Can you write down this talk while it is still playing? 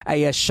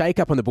A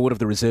shake-up on the board of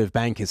the Reserve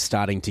Bank is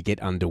starting to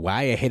get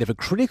underway ahead of a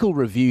critical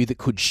review that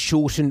could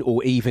shorten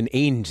or even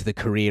end the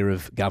career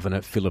of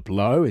Governor Philip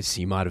Lowe, as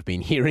you might have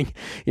been hearing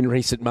in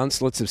recent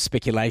months. Lots of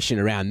speculation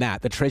around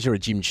that. The Treasurer,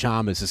 Jim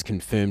Chalmers, has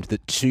confirmed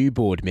that 2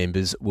 board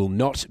members will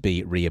not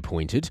be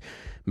reappointed,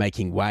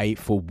 making way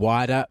for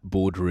wider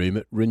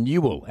boardroom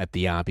renewal at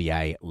the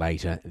RBA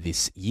later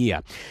this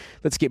year.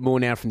 Let's get more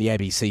now from the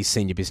ABC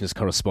senior business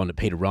correspondent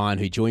Peter Ryan,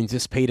 who joins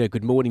us. Peter,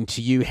 good morning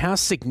to you. How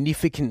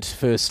significant,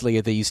 firstly,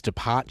 are these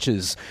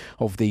departures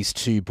of these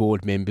 2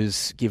 board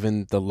members,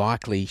 given the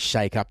likely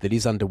shake-up that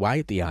is underway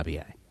at the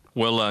RBA?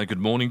 Well, good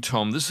morning,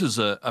 Tom. This is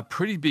a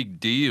pretty big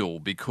deal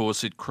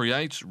because it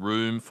creates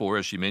room for,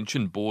 as you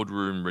mentioned,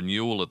 boardroom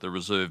renewal at the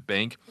Reserve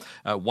Bank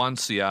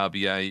once the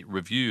RBA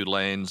review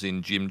lands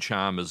in Jim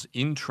Chalmers'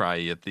 in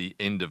tray at the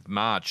end of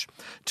March.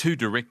 2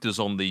 directors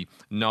on the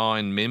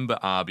 9-member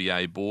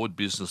RBA board,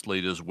 business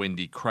leaders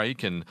Wendy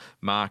Craik and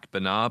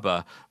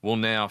Barnaba, will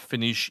now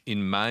finish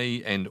in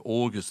May and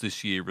August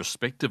this year,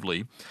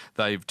 respectively.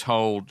 They've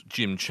told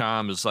Jim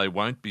Chalmers they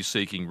won't be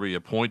seeking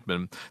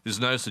reappointment. There's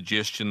no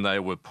suggestion they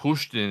were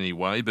pushed in any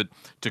way, but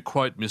to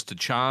quote Mr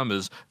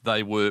Chalmers,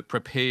 they were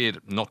prepared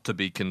not to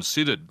be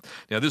considered.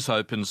 Now, this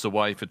opens the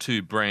way for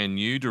 2 brand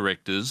new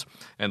directors,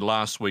 and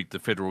last week the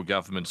federal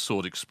government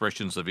sought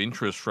expressions of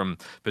interest from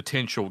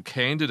potential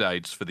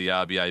candidates for the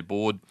RBA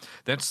board.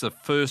 That's the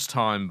first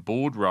time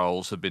board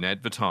roles have been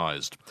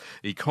advertised.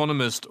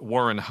 Economist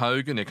Warren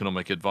Hogan,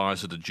 economic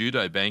advisor to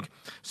Judo Bank,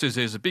 says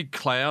there's a big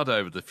cloud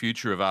over the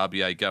future of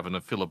RBA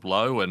Governor Philip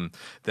Lowe, and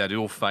that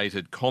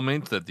ill-fated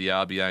comment that the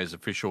RBA's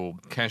official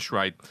cash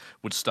rate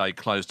would stay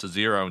close to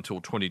zero until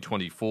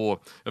 2024.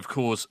 Of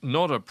course,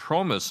 not a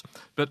promise,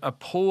 but a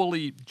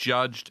poorly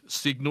judged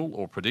signal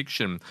or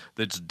prediction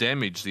that's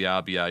damaged the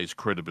RBA's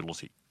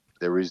credibility.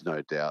 There is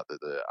no doubt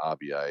that the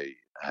RBA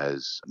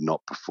has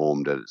not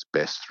performed at its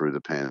best through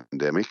the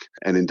pandemic.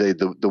 And indeed,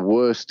 the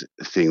worst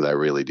thing they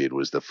really did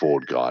was the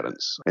forward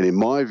guidance. And in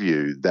my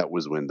view, that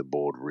was when the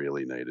board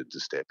really needed to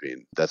step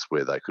in. That's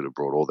where they could have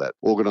brought all that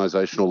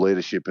organisational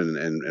leadership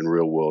and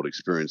real-world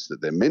experience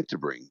that they're meant to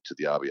bring to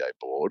the RBA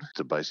board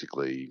to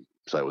basically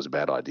say it was a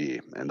bad idea.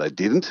 And they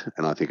didn't,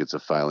 and I think it's a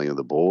failing of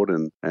the board,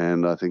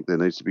 and I think there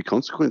needs to be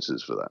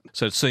consequences for that.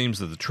 So it seems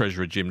that the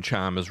Treasurer, Jim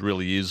Chalmers,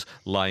 really is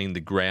laying the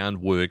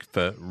groundwork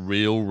for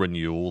real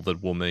renewal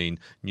that will mean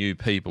new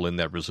people in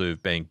that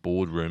Reserve Bank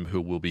boardroom who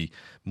will be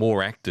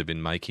more active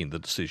in making the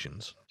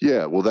decisions.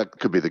 Yeah, well, that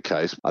could be the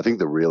case. I think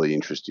the really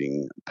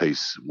interesting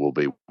piece will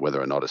be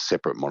whether or not a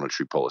separate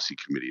monetary policy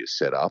committee is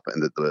set up,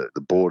 and that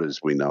the board as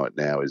we know it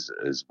now is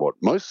what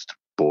most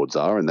boards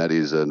are, and that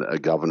is a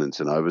governance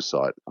and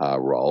oversight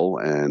role,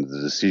 and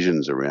the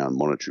decisions around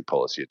monetary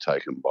policy are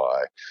taken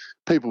by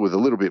people with a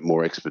little bit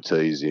more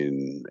expertise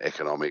in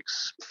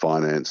economics,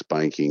 finance,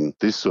 banking,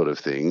 this sort of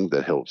thing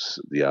that helps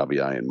the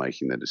RBA in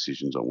making their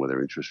decisions on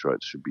whether interest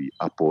rates should be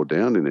up or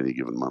down in any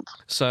given month.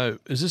 So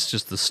is this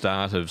just the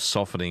start of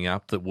softening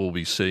up that we'll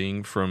be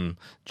seeing from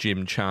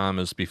Jim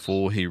Chalmers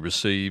before he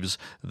receives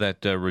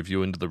that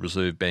review into the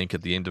Reserve Bank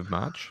at the end of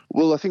March?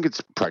 Well, I think it's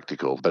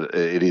practical, but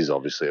it is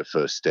obviously a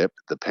first step.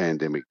 The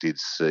pandemic did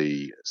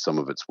see some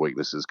of its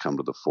weaknesses come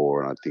to the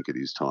fore, and I think it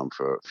is time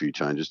for a few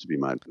changes to be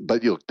made.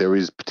 But look, there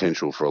is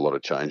potential for a lot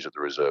of change at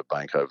the Reserve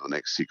Bank over the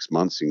next 6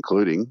 months,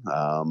 including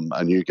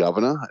a new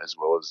governor as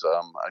well as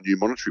a new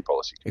monetary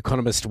policy.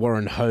 Economist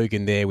Warren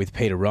Hogan there with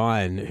Peter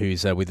Ryan,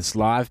 who's with us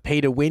live.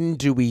 Peter, when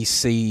do we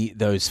see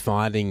those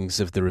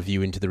findings of the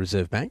review into the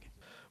Reserve Bank?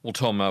 Well,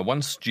 Tom,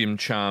 once Jim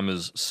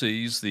Chalmers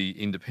sees the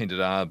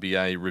independent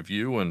RBA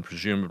review and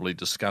presumably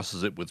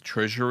discusses it with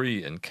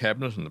Treasury and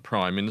Cabinet and the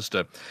Prime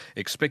Minister,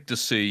 expect to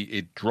see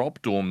it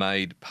dropped or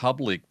made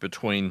public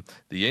between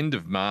the end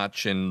of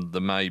March and the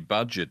May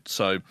budget.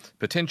 So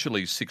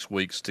potentially 6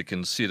 weeks to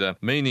consider,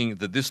 meaning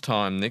that this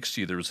time next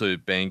year the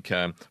Reserve Bank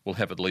will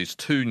have at least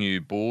 2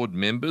 new board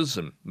members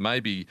and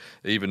maybe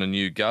even a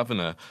new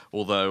governor,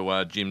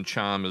 although Jim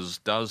Chalmers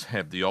does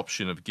have the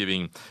option of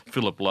giving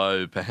Philip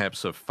Lowe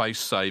perhaps a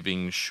face-saving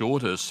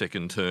shorter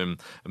second term,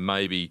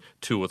 maybe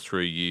 2 or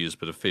 3 years,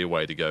 but a fair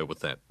way to go with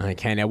that.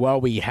 Okay, now while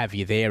we have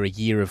you there, a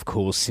year, of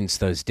course, since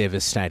those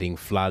devastating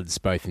floods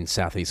both in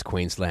southeast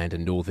Queensland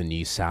and northern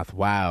New South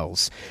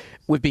Wales.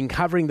 We've been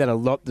covering that a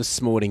lot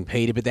this morning,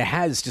 Peter, but there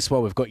has, just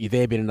while we've got you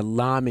there, been an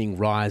alarming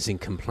rise in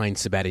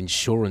complaints about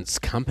insurance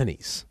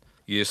companies.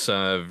 Yes,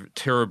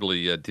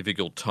 terribly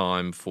difficult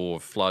time for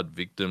flood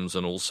victims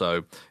and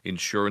also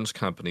insurance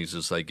companies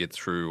as they get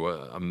through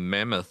a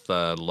mammoth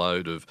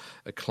load of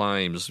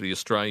claims. The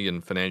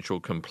Australian Financial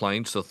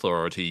Complaints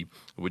Authority,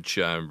 which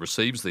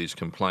receives these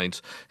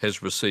complaints,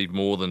 has received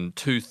more than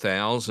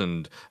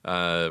 2,000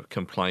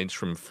 complaints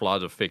from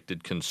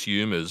flood-affected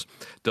consumers.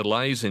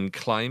 Delays in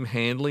claim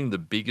handling, the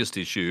biggest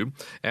issue.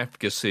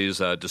 AFCA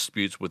says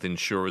disputes with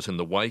insurers in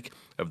the wake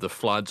of the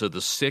floods are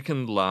the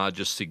second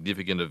largest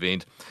significant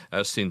event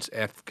since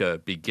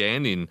AFCA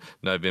began in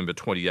November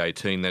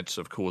 2018. That's,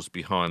 of course,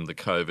 behind the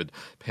COVID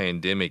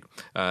pandemic.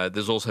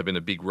 There's also been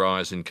a big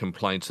rise in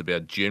complaints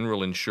about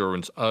general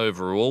insurance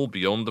overall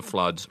beyond the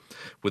floods,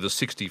 with a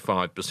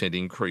 65% 5%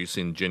 increase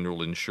in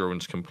general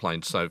insurance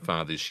complaints so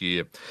far this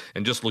year.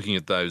 And just looking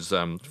at those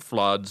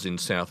floods in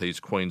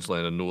southeast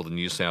Queensland and northern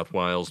New South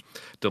Wales,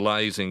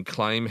 delays in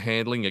claim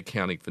handling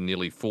accounting for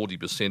nearly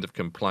 40% of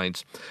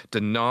complaints,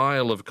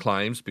 denial of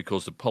claims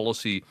because of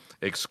policy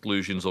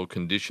exclusions or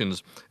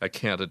conditions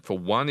accounted for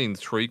 1 in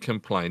 3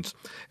 complaints,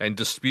 and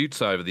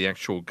disputes over the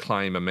actual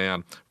claim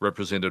amount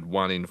represented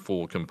 1 in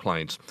 4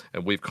 complaints.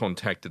 And we've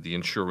contacted the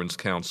Insurance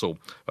Council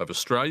of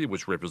Australia,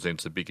 which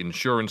represents the big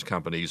insurance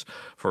companies,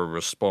 for a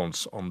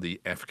response on the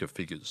AFCA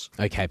figures.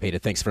 Okay, Peter,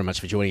 thanks very much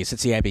for joining us.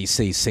 It's the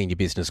ABC's senior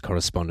business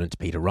correspondent,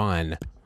 Peter Ryan.